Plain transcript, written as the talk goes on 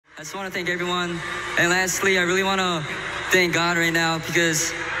I just want to thank everyone. And lastly, I really want to thank God right now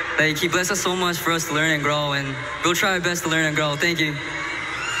because like He blessed us so much for us to learn and grow, and we'll try our best to learn and grow. Thank you.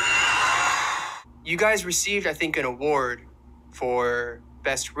 You guys received, I think, an award for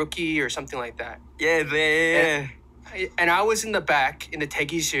Best Rookie or something like that. Yeah, man. And I was in the back in the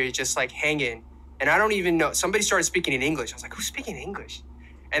대기실 just like hanging, and I don't even know. Somebody started speaking in English. I was like, "Who's speaking English?"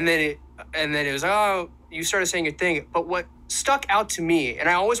 And then it was, "Oh, you started saying your thing." But what stuck out to me, and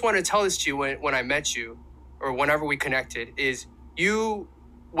I always wanted to tell this to you when I met you, or whenever we connected, is you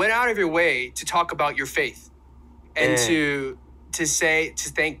went out of your way to talk about your faith, and to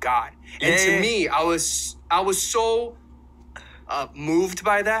thank God. And to me, I was so moved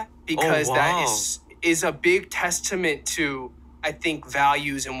by that because that is a big testament to, I think,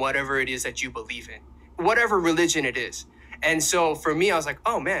 values and whatever it is that you believe in, whatever religion it is. And so for me, I was like,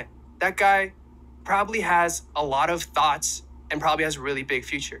 oh man, that guy probably has a lot of thoughts and probably has a really big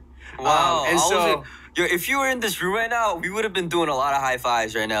future. Wow. And so, if you were in this room right now, we would have been doing a lot of high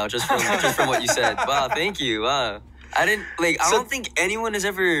fives right now just from what you said. Wow, thank you. Wow. I don't think anyone has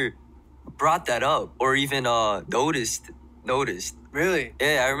ever brought that up or even noticed. Really?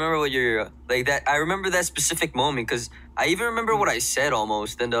 Yeah, I remember what you're like that. I remember that specific moment because I even remember what I said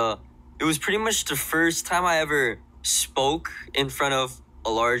almost, and it was pretty much the first time I ever spoke in front of a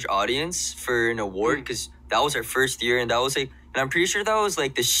large audience for an award because that was our first year, and that was and I'm pretty sure that was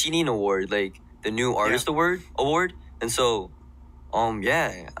like the Shinin Award, like the new artist award, and so,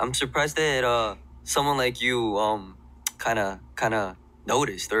 yeah, I'm surprised that someone like you kind of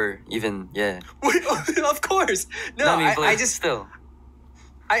noticed or even Of course. No, I just still.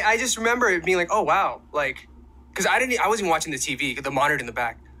 I just remember it being like, oh wow, like, because I wasn't watching the TV, the monitor in the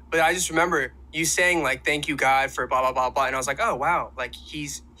back, but I just remember you saying like, thank you God for blah blah blah blah, and I was like, oh wow, like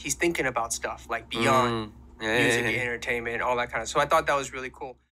he's thinking about stuff like beyond music, entertainment, all that kind of. So I thought that was really cool.